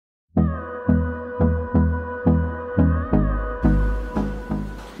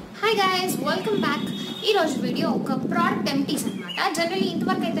guys, welcome back. ఈ రోజు video ఒక ప్రోడక్ట్ ఎంటీస్ అన్నమాట. జనరల్లీ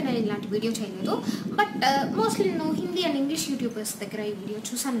ఇంతవరకు అయితే నేను ఇలాంటి వీడియో చేయలేదు, బట్ మోస్ట్లీ నేను హిందీ అండ్ ఇంగ్లీష్ యూట్యూబర్స్ దగ్గర ఈ వీడియో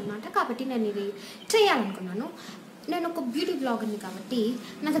చూసాను అన్నమాట. కాబట్టి నేను ఇది చేయాలనుకున్నాను. నేను ఒక బ్యూటీ బ్లాగర్ని కాబట్టి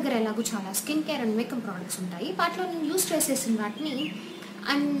నా దగ్గర ఎలాగో చాలా skin care and makeup products ఉంటాయి. వాటిలో నేను యూస్ చేసేసిన వాటిని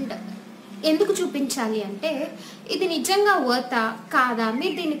అండ్ ఎందుకు చూపించాలి అంటే ఇది నిజంగా వర్తా కాదా,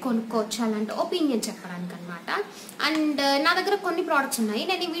 మీరు దీన్ని కొనుక్కోవచ్చా అలాంటి ఒపీనియన్ చెప్పడానికి అనమాట. అండ్ నా దగ్గర కొన్ని ప్రోడక్ట్స్ ఉన్నాయి.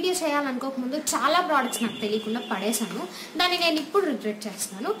 నేను ఈ వీడియో చేయాలనుకోకముందు చాలా ప్రోడక్ట్స్ నాకు తెలియకుండా పడేశాను. దాన్ని నేను ఇప్పుడు రిగ్రెట్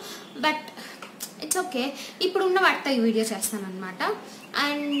చేస్తున్నాను, బట్ ఇట్స్ ఓకే. ఇప్పుడు ఉన్న వాటితో ఈ వీడియో చేస్తాను అనమాట.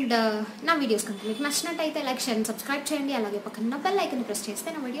 అండ్ నా వీడియోస్ కనుక మీకు నచ్చినట్టయితే లైక్ షేర్ సబ్స్క్రైబ్ చేయండి. అలాగే పక్కన బెల్ ఐకాన్ ప్రెస్ చేస్తే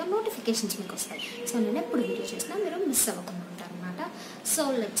నా వీడియో నోటిఫికేషన్స్ మీకు వస్తాయి. సో నేను ఎప్పుడు వీడియో చేసినా మీరు మిస్ అవ్వకుండా ఉంటారు అనమాట. So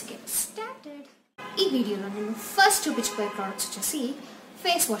let's get started. ఈ వీడియోలో నేను ఫస్ట్ చూపించిపోయే ప్రోడక్ట్స్ వచ్చేసి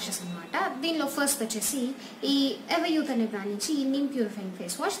ఫేస్ వాషెస్ అనమాట. దీనిలో ఫస్ట్ వచ్చేసి ఈ ఎవర్ యూత్ అనే బ్రాండ్ నుంచి ఈ నీమ్ ప్యూరిఫైయింగ్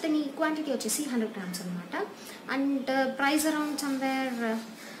ఫేస్ వాష్. దీని క్వాంటిటీ వచ్చేసి 100 grams అనమాట. అండ్ ప్రైస్ అరౌండ్ సమ్వేర్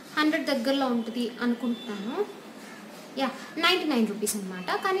 100 దగ్గరలో ఉంటుంది అనుకుంటున్నాను. 99 రూపీస్ అనమాట.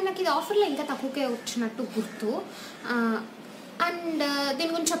 కానీ నాకు ఇది ఆఫర్లో ఇంకా తక్కువకే వచ్చినట్టు గుర్తు. అండ్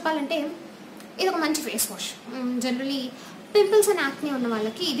దీని గురించి చెప్పాలంటే ఇది ఒక మంచి face wash. Generally pimples and acne ఉన్న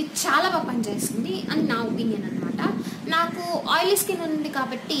వాళ్ళకి ఇది చాలా బాగా పనిచేస్తుంది అని నా ఒపీనియన్ అనమాట. నాకు ఆయిలీ స్కిన్ ఉంది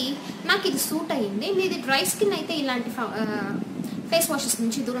కాబట్టి నాకు ఇది సూట్ అయ్యింది. మీది డ్రై స్కిన్ అయితే ఇలాంటి ఫేస్ వాషెస్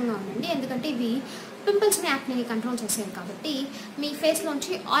నుంచి దూరంగా ఉండండి, ఎందుకంటే ఇవి పింపుల్స్ని యాక్నేని కంట్రోల్ చేసేవి కాబట్టి మీ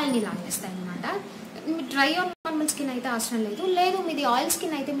ఫేస్లోంచి ఆయిల్ని లాగేస్తాయి అనమాట. మీ డ్రై ఆర్ నార్మల్ స్కిన్ అయితే అవసరం లేదు మీది ఆయిల్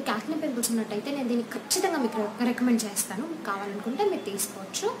స్కిన్ అయితే మీకు యాక్నే పింపుల్స్ ఉన్నట్టయితే నేను దీన్ని ఖచ్చితంగా మీకు రికమెండ్ చేస్తాను. మీకు కావాలనుకుంటే మీరు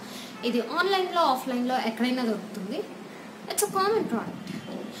తీసుకోవచ్చు. ఇది ఆన్లైన్లో ఆఫ్లైన్లో ఎక్కడైనా దొరుకుతుంది. It's a common product.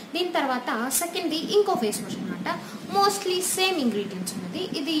 దీని తర్వాత సెకండ్ది ఇంకో ఫేస్ వాష్ అనమాట. మోస్ట్లీ సేమ్ ఇంగ్రీడియంట్స్ ఉన్నది.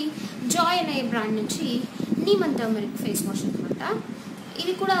 ఇది జాయ్ అనే బ్రాండ్ నుంచి neem and turmeric face wash అనమాట.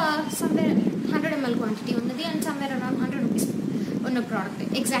 ఇది కూడా సమ్వేర్ 100 ml క్వాంటిటీ ఉన్నది అండ్ సమ్వేర్ అరౌండ్ 100 రూపీస్ ఉన్న ప్రోడక్ట్.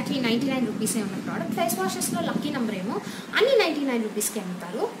 ఎగ్జాక్ట్లీ 99 రూపీసే ఉన్న ప్రోడక్ట్. ఫేస్ వాషెస్లో లక్కీ నెంబర్ ఏమో అన్ని 99 రూపీస్కి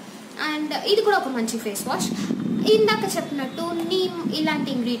అమ్ముతారు. అండ్ ఇది కూడా ఒక మంచి ఫేస్ వాష్. ఇందాక చెప్పినట్టు నీమ్ ఇలాంటి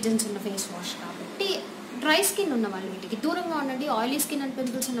ఇంగ్రీడియంట్స్ ఉన్న ఫేస్ వాష్ కాబట్టి డ్రై స్కిన్ ఉన్న వాళ్ళు వీటికి దూరంగా ఉండండి. ఆయిలీ స్కిన్ అండ్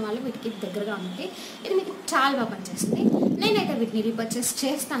పింపుల్స్ ఉన్న వాళ్ళు వీటికి దగ్గరగా ఉంటే ఇది మీకు చాలా బాగా పనిచేస్తుంది. నేనైతే వీటిని రీపర్చేస్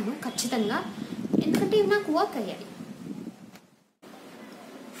చేస్తాను ఖచ్చితంగా, ఎందుకంటే ఇవి నాకు వర్క్ అయ్యాయి.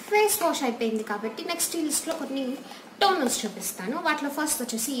 ఫేస్ వాష్ అయిపోయింది కాబట్టి నెక్స్ట్ ఈ లిస్ట్లో కొన్ని టోనర్స్ చూపిస్తాను. వాటిలో ఫస్ట్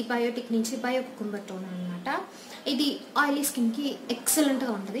వచ్చేసి బయోటిక్ నుంచి బయో కుకుంబర్ టోనర్ అనమాట. ఇది ఆయిలీ స్కిన్కి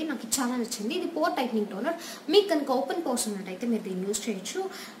ఎక్సలెంట్గా ఉంటుంది. నాకు చాలా నచ్చింది. ఇది పోర్ టైట్నింగ్ టోనర్. మీకు కనుక ఓపెన్ పోర్స్ ఉన్నట్టయితే మీరు దీన్ని యూజ్ చేయొచ్చు.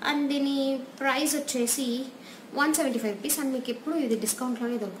 అండ్ దీని ప్రైస్ వచ్చేసి 175 రూపీస్. అండ్ మీకు ఎప్పుడు ఇది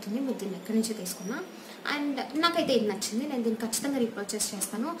డిస్కౌంట్లోనే దొరుకుతుంది, మీరు దీన్ని ఎక్కడి నుంచి తీసుకున్నా. అండ్ నాకైతే ఇది నచ్చింది. నేను దీన్ని ఖచ్చితంగా రీపర్చేస్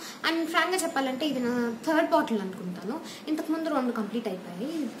చేస్తాను. అండ్ ఫ్రాంక్గా చెప్పాలంటే ఇది నా థర్డ్ బాటిల్ అనుకుంటాను. ఇంతకుముందు 2 కంప్లీట్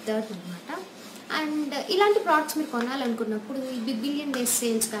అయిపోయాయి, థర్డ్ అనమాట. అండ్ ఇలాంటి ప్రోడక్ట్స్ మీరు కొనాలనుకున్నప్పుడు ఈ బిలియన్ డేస్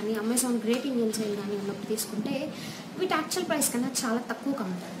సేల్స్ కానీ అమెజాన్ గ్రేట్ ఇండియన్ సేల్ కానీ ఉన్నప్పుడు తీసుకుంటే వీటి యాక్చువల్ ప్రైస్ కన్నా చాలా తక్కువగా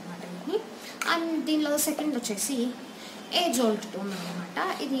ఉంటుంది అనమాట వీటిని. అండ్ దీనిలో సెకండ్ వచ్చేసి ఏజ్ ఓల్డ్ టోనర్ అనమాట.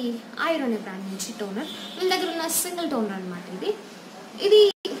 ఇది ఆయుర్ అనే బ్రాండ్ నుంచి టోనర్. వీళ్ళ దగ్గర ఉన్న సింగిల్ టోనర్ అనమాట. ఇది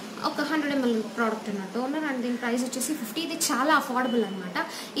ఒక 100 ml ప్రోడక్ట్ ఉన్న టోనర్. అండ్ దీని ప్రైస్ వచ్చేసి 50. ఇది చాలా అఫోర్డబుల్ అనమాట.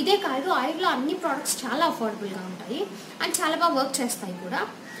 ఇదే కాదు, ఆయిల్లో అన్ని ప్రోడక్ట్స్ చాలా అఫోర్డబుల్గా ఉంటాయి అండ్ చాలా బాగా వర్క్ చేస్తాయి కూడా.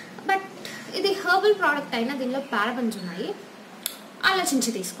 బట్ ఇది హెర్బల్ ప్రోడక్ట్ అయినా దీనిలో పారాబెన్స్ ఉన్నాయి,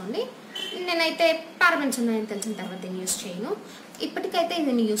 ఆలోచించి తీసుకోండి. నేనైతే పారాబెన్స్ ఉన్నాయని తెలిసిన తర్వాత దీన్ని యూజ్ చేయను. ఇప్పటికైతే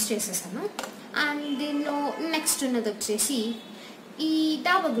దీన్ని యూజ్ చేసేసాను. అండ్ దీనిలో నెక్స్ట్ ఉన్నది వచ్చేసి ఈ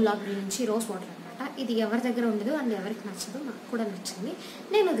డాబా గులాబీ నుంచి రోజ్ వాటర్ అనమాట. ఇది ఎవరి దగ్గర ఉండదు అండ్ ఎవరికి నచ్చదు, నాకు కూడా నచ్చింది.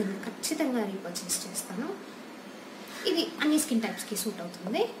 నేను దీన్ని ఖచ్చితంగా రీపర్చేస్ చేస్తాను. ఇది అన్ని స్కిన్ టైప్స్కి సూట్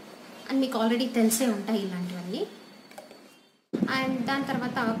అవుతుంది అండ్ మీకు ఆల్రెడీ తెలిసే ఉంటాయి ఇలాంటివన్నీ. అండ్ దాని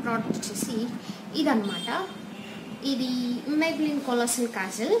తర్వాత ప్రోడక్ట్ వచ్చేసి ఇదన్నమాట. ఇది మెబ్లిన్ కొలాసల్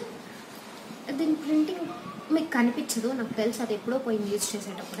కాజల్. దీని ప్రింటింగ్ మీకు కనిపించదు, నాకు తెలుసు, అది ఎప్పుడో పోయింది యూజ్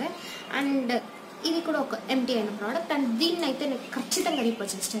చేసేటప్పుడే. అండ్ ఇది కూడా ఒక ఎంటీ అయిన ప్రోడక్ట్. అండ్ దీన్ని అయితే నేను ఖచ్చితంగా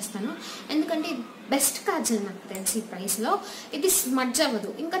రీపర్చేస్ చేస్తాను, ఎందుకంటే ఇది బెస్ట్ కాజల్ నాకు తెలిసి ఈ ప్రైస్లో. ఇది స్మడ్జ్ అవ్వదు.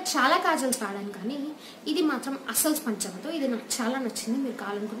 ఇంకా చాలా కాజల్స్ వాడాను కానీ ఇది మాత్రం అసలు స్మడ్జ్ అవ్వదు. ఇది నాకు చాలా నచ్చింది. మీరు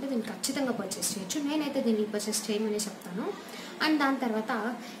కావాలనుకుంటే దీన్ని ఖచ్చితంగా పర్చేస్ చేయొచ్చు. నేనైతే దీన్ని రీపర్చేస్ చేయమని చెప్తాను. అండ్ దాని తర్వాత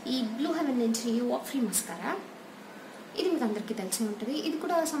ఈ బ్లూ హెవెన్ నుంచి వాక్ ఫ్రీ మస్కారా. ఇది మీకు అందరికీ తెలిసి ఉంటుంది. ఇది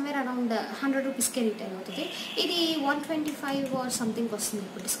కూడా సమ్వేర్ అరౌండ్ 100 రూపీస్కే రీటైల్ అవుతుంది. ఇది 125 ఆర్ సంథింగ్ వస్తుంది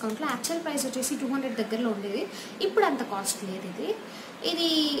ఇప్పుడు డిస్కౌంట్లో. యాక్చువల్ ప్రైస్ వచ్చేసి 200 దగ్గరలో ఉండేది, ఇప్పుడు అంత కాస్ట్ లేదు. ఇది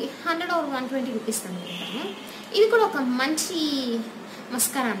 100 ఆర్ 120 రూపీస్ అనుకుంటాను. ఇది కూడా ఒక మంచి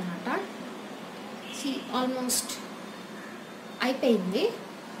మస్కారా అనమాట. ఆల్మోస్ట్ అయిపోయింది,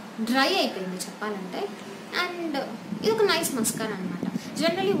 డ్రై అయిపోయింది చెప్పాలంటే. అండ్ ఇది ఒక నైస్ మస్కారా అనమాట.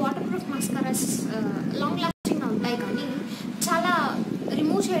 Generally water proof mascaras long లాస్టింగ్గా ఉంటాయి కానీ చాలా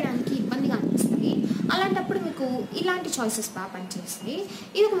రిమూవ్ చేయడానికి ఇబ్బందిగా అనిపిస్తుంది. అలాంటప్పుడు మీకు ఇలాంటి చాయిసెస్ బాగా పనిచేస్తాయి.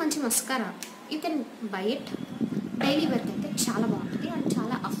 ఇది ఒక మంచి mascara, you can buy it. Daily వేర్కి అయితే చాలా బాగుంటుంది అండ్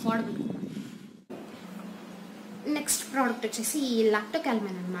చాలా అఫోర్డబుల్. నెక్స్ట్ ప్రోడక్ట్ వచ్చేసి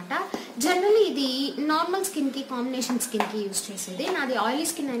లాక్టోకాల్మైన్ అనమాట. జనరల్లీ ఇది నార్మల్ స్కిన్కి, కాంబినేషన్ స్కిన్కి యూజ్ చేసేది. నాది ఆయిలీ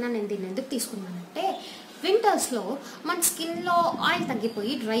స్కిన్ అయినా నేను దీన్ని ఎందుకు తీసుకున్నానంటే, వింటర్స్లో మన స్కిన్లో ఆయిల్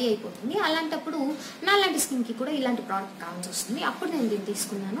తగ్గిపోయి డ్రై అయిపోతుంది. అలాంటప్పుడు నా లాంటి స్కిన్కి కూడా ఇలాంటి ప్రోడక్ట్ కావాల్సి వస్తుంది. అప్పుడు నేను దీన్ని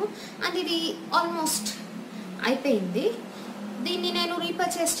తీసుకున్నాను అండ్ ఇది ఆల్మోస్ట్ అయిపోయింది. దీన్ని నేను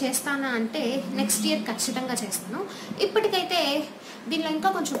రీపర్చేస్ చేస్తానా అంటే నెక్స్ట్ ఇయర్ ఖచ్చితంగా చేస్తాను. ఇప్పటికైతే దీనిలో ఇంకా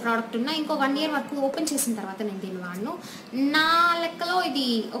కొంచెం ప్రోడక్ట్ ఉన్నా, ఇంకో 1 year వరకు ఓపెన్ చేసిన తర్వాత నేను దీన్ని వాడను. నా లెక్కలో ఇది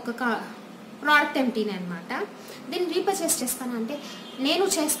ఒక ప్రోడక్ట్ ఎంటీనే అనమాట. దీన్ని రీపర్చేస్ చేస్తాను అంటే నేను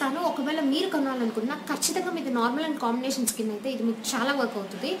చేస్తాను. ఒకవేళ మీరు కొనాలనుకున్నా ఖచ్చితంగా మీది నార్మల్ అండ్ కాంబినేషన్ స్కిన్ అయితే ఇది మీకు చాలా వర్క్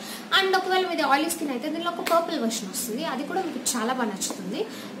అవుతుంది. అండ్ ఒకవేళ మీది ఆయిలీ స్కిన్ అయితే దీనిలో ఒక పర్పుల్ వర్షన్ వస్తుంది, అది కూడా మీకు చాలా బాగా నచ్చుతుంది.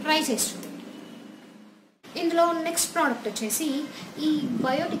 ట్రై చేస్తుంది. ఇందులో నెక్స్ట్ ప్రోడక్ట్ వచ్చేసి ఈ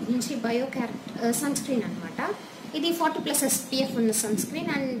బయోటిక్ నుంచి బయోక్యారెట్ సన్ స్క్రీన్ అనమాట. ఇది 40+ SPF ఉన్న సన్ స్క్రీన్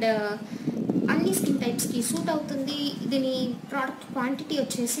అండ్ అన్ని స్కిన్ టైప్స్కి సూట్ అవుతుంది. దీని ప్రోడక్ట్ క్వాంటిటీ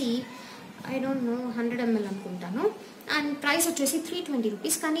వచ్చేసి ఐ డోంట్ నో 100 ml అనుకుంటాను. అండ్ ప్రైస్ వచ్చేసి 320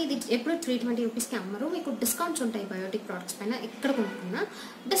 రూపీస్. కానీ ఇది ఎప్పుడు 320 రూపీస్కి అమ్మరు, మీకు డిస్కౌంట్స్ ఉంటాయి బయోటిక్ ప్రోడక్ట్స్ పైన. ఎక్కడ కొనుక్కున్నా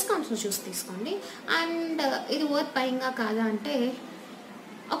డిస్కౌంట్స్లో చూసి తీసుకోండి. అండ్ ఇది వర్త్ బయింగా కాదా అంటే,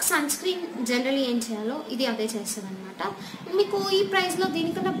 ఒక సన్ స్క్రీన్ జనరల్లీ ఏం చేయాలో ఇది అదే చేస్తుంది అనమాట. మీకు ఈ ప్రైస్లో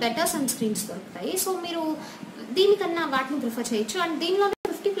దీనికన్నా బెటర్ సన్ స్క్రీన్స్ దొరుకుతాయి. సో మీరు దీనికన్నా వాటిని ప్రిఫర్ చేయొచ్చు. అండ్ దీనిలో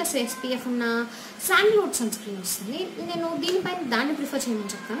 50+ SPF ఉన్న శాండల్వుడ్ సన్ స్క్రీన్ వస్తుంది. నేను దీనిపైన దాన్ని ప్రిఫర్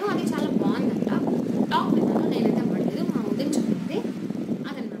చేయమని చెప్తాను. అది చాలా బాగుందంట. టాప్ విన్నాను, నేనైతే పడలేదు, మా ఉదయం చెప్పింది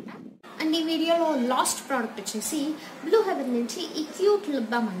అదనమాట. అండ్ ఈ వీడియోలో లాస్ట్ ప్రోడక్ట్ వచ్చేసి బ్లూ హెవెన్ నుంచి ఈ క్యూట్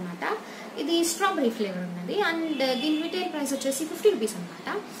లిప్ బామ్ అనమాట. ఇది స్ట్రాబెరీ ఫ్లేవర్ ఉన్నది అండ్ దీని రిటైల్ ప్రైస్ వచ్చేసి 50 రూపీస్ అనమాట.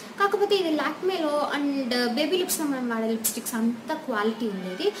 కాకపోతే ఇది లాక్మేలో అండ్ బేబీ లిప్స్లో మనం వాడే లిప్స్టిక్స్ అంత క్వాలిటీ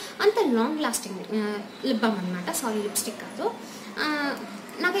ఉండేది, అంత లాంగ్ లాస్టింగ్ లిప్ బామ్ అనమాట. సారీ, లిప్స్టిక్ కాదు.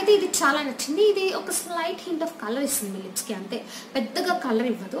 నాకైతే ఇది చాలా నచ్చింది. ఇది ఒక స్లైట్ హింట్ ఆఫ్ కలర్ ఇస్తుంది లిప్స్కి, అంతే, పెద్దగా కలర్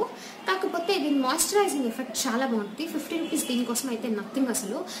ఇవ్వదు. కాకపోతే దీని మాయిశ్చరైజింగ్ ఎఫెక్ట్ చాలా బాగుంటుంది. 50 రూపీస్ దీనికోసం అయితే నథింగ్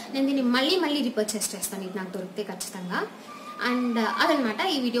అసలు. నేను దీన్ని మళ్ళీ రీపర్చేస్ చేస్తాను, ఇది నాకు దొరికితే ఖచ్చితంగా. అండ్ అదనమాట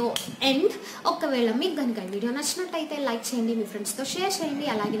ఈ వీడియో ఎండ్. ఒకవేళ మీకు కనుక ఈ వీడియో నచ్చినట్టయితే లైక్ చేయండి, మీ ఫ్రెండ్స్తో షేర్ చేయండి,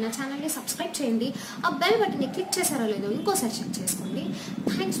 అలాగే నా ఛానల్ని సబ్స్క్రైబ్ చేయండి. ఆ బెల్ బటన్ని క్లిక్ చేశారో లేదో ఇంకోసారి చెక్ చేసుకోండి.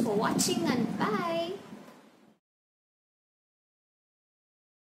 Thanks for watching and bye.